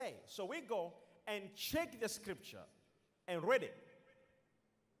So we go and check the scripture and read it.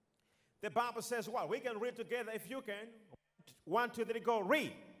 The Bible says what? We can read together if you can. 1, 2, 3, go.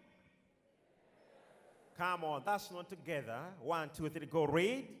 Read. Come on, that's not together. 1, 2, 3, go.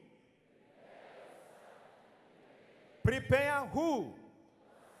 Read. Prepare who?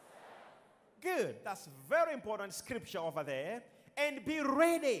 Good. That's very important scripture over there. And be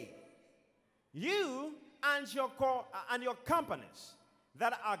ready. You and your companies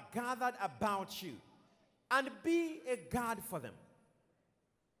that are gathered about you. And be a guard for them.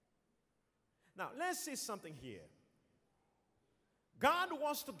 Now, let's see something here. God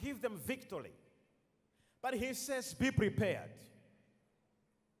wants to give them victory. But he says, be prepared.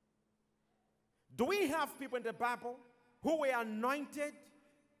 Do we have people in the Bible who were anointed,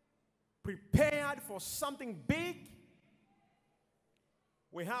 prepared for something big?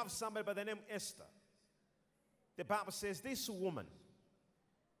 We have somebody by the name Esther. The Bible says this woman,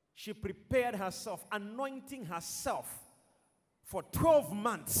 she prepared herself, anointing herself for 12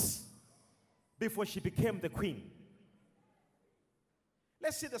 months before she became the queen.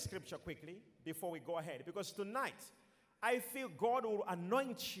 Let's see the scripture quickly before we go ahead. Because tonight, I feel God will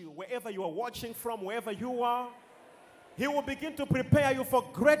anoint you wherever you are watching from, wherever you are. He will begin to prepare you for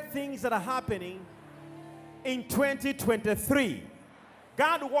great things that are happening in 2023.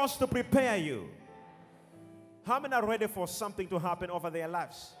 God wants to prepare you. How many are ready for something to happen over their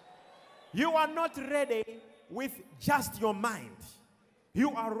lives? You are not ready with just your mind.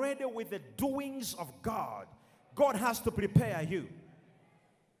 You are ready with the doings of God. God has to prepare you.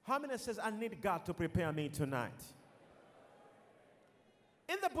 How many says, I need God to prepare me tonight?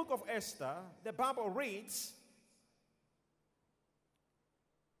 In the book of Esther, the Bible reads,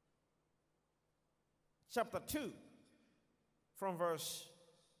 chapter 2, from verse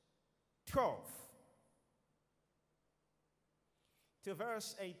 12 to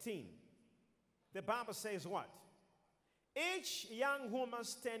verse 18. The Bible says what? Each young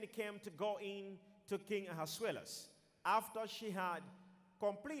woman's turn came to go in to King Ahasuerus after she had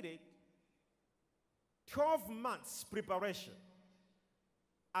completed 12 months preparation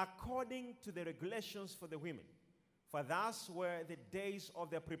according to the regulations for the women. For thus were the days of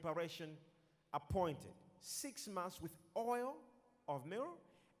their preparation appointed. 6 months with oil of myrrh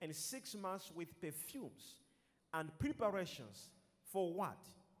and 6 months with perfumes and preparations for what?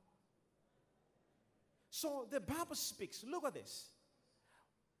 So the Bible speaks. Look at this.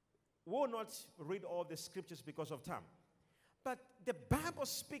 We'll not read all the scriptures because of time. But the Bible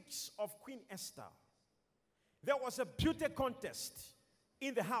speaks of Queen Esther. There was a beauty contest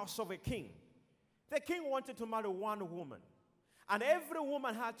in the house of a king. The king wanted to marry one woman. And every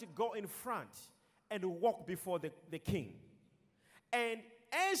woman had to go in front and walk before the king. And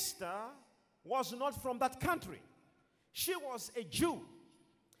Esther was not from that country. She was a Jew.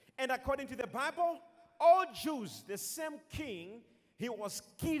 And according to the Bible, all Jews, the same king, he was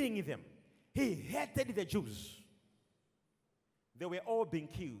killing them. He hated the Jews. They were all being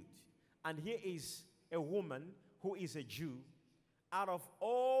killed. And here is a woman who is a Jew. Out of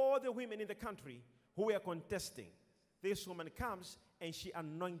all the women in the country who were contesting, this woman comes and she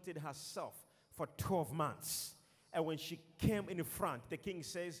anointed herself for 12 months. And when she came in front, the king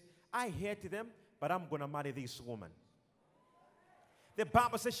says, I hate them, but I'm going to marry this woman. The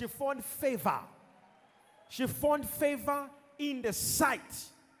Bible says she found favor. She found favor in the sight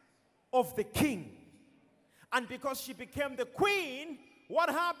of the king. And because she became the queen, what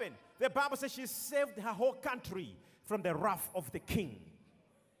happened? The Bible says she saved her whole country from the wrath of the king.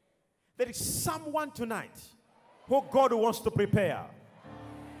 There is someone tonight who God wants to prepare.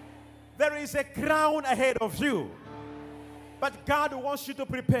 There is a crown ahead of you, but God wants you to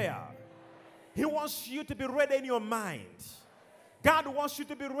prepare. He wants you to be ready in your mind. God wants you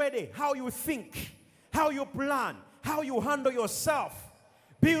to be ready how you think, how you plan, how you handle yourself.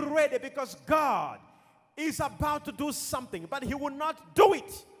 Be ready because God is about to do something, but he will not do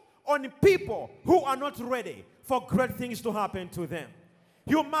it on people who are not ready for great things to happen to them.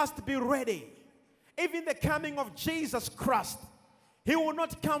 You must be ready. Even the coming of Jesus Christ, he will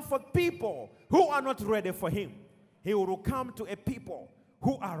not come for people who are not ready for him. He will come to a people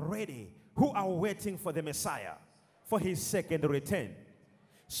who are ready, who are waiting for the Messiah, for his second return.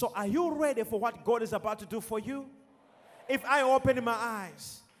 So are you ready for what God is about to do for you? If I open my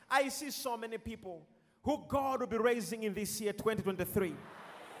eyes, I see so many people who God will be raising in this year, 2023.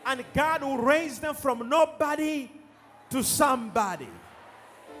 And God will raise them from nobody to somebody.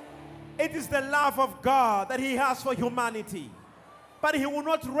 It is the love of God that he has for humanity. But he will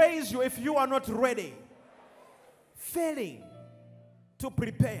not raise you if you are not ready. Failing to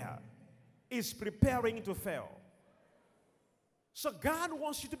prepare is preparing to fail. So God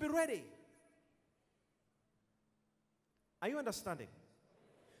wants you to be ready. Are you understanding?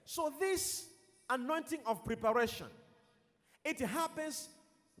 So this anointing of preparation, it happens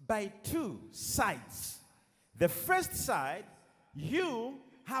by two sides. The first side, you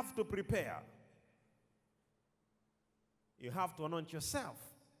have to prepare. You have to anoint yourself.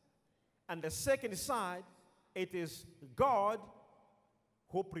 And the second side, it is God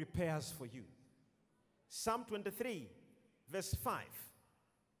who prepares for you. Psalm 23, verse 5.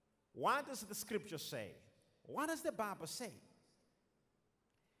 What does the scripture say? What does the Bible say?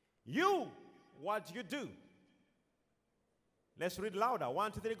 You, what you do? Let's read louder.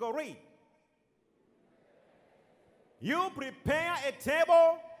 1, 2, 3, go read. You prepare a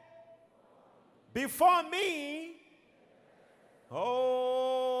table before me.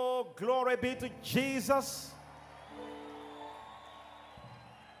 Oh, glory be to Jesus.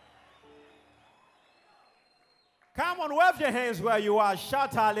 Come on, wave your hands where you are.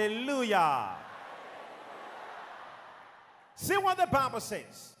 Shout hallelujah. See what the Bible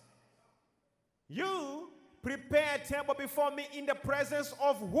says. You prepare a table before me in the presence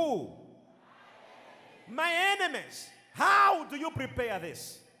of who? My enemies. How do you prepare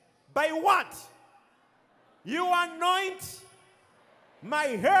this? By what? You anoint my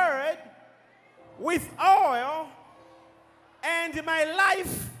head with oil, and my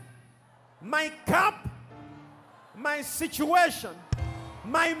life, my cup, my situation,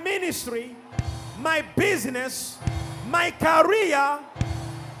 my ministry, my business, my career,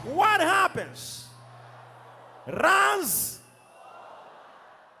 what happens? Runs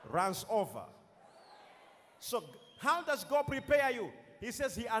over. So how does God prepare you? He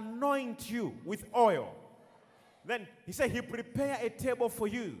says he anoints you with oil. Then he said he prepare a table for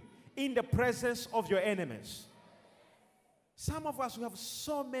you in the presence of your enemies. Some of us, we have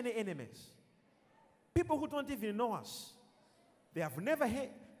so many enemies. People who don't even know us. They have never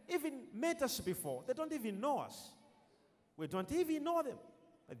even met us before. They don't even know us. We don't even know them.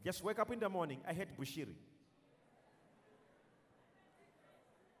 I just wake up in the morning, I hate Bushiri.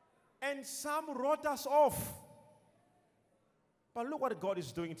 And some wrote us off. But look what God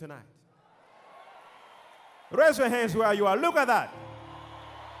is doing tonight. Raise your hands where you are. Look at that.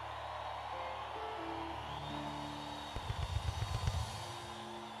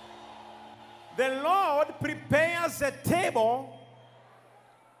 The Lord prepares a table.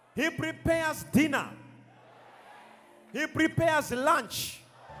 He prepares dinner. He prepares lunch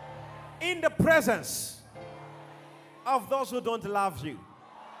in the presence of those who don't love you.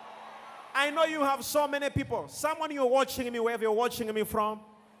 I know you have so many people. Someone you're watching me, wherever you're watching me from,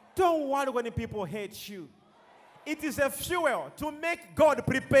 don't worry when people hate you. It is a fuel to make God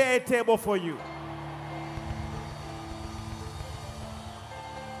prepare a table for you.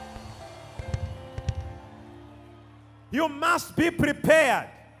 You must be prepared.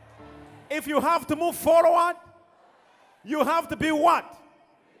 If you have to move forward, you have to be what?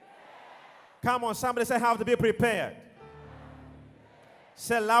 Come on, somebody say, I have to be prepared.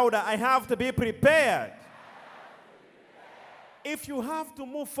 Say louder, I have to be prepared. If you have to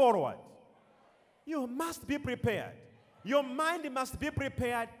move forward, you must be prepared. Your mind must be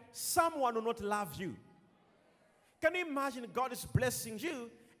prepared. Someone will not love you. Can you imagine God is blessing you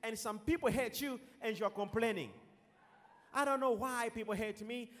and some people hate you and you're complaining? I don't know why people hate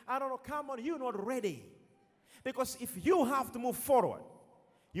me. I don't know. Come on, you're not ready. Because if you have to move forward,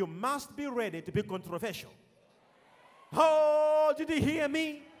 you must be ready to be controversial. Oh, did you hear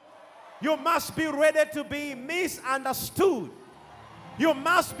me? You must be ready to be misunderstood. You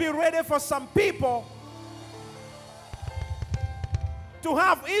must be ready for some people to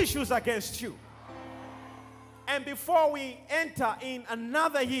have issues against you. And before we enter in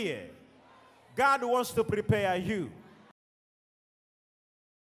another year, God wants to prepare you.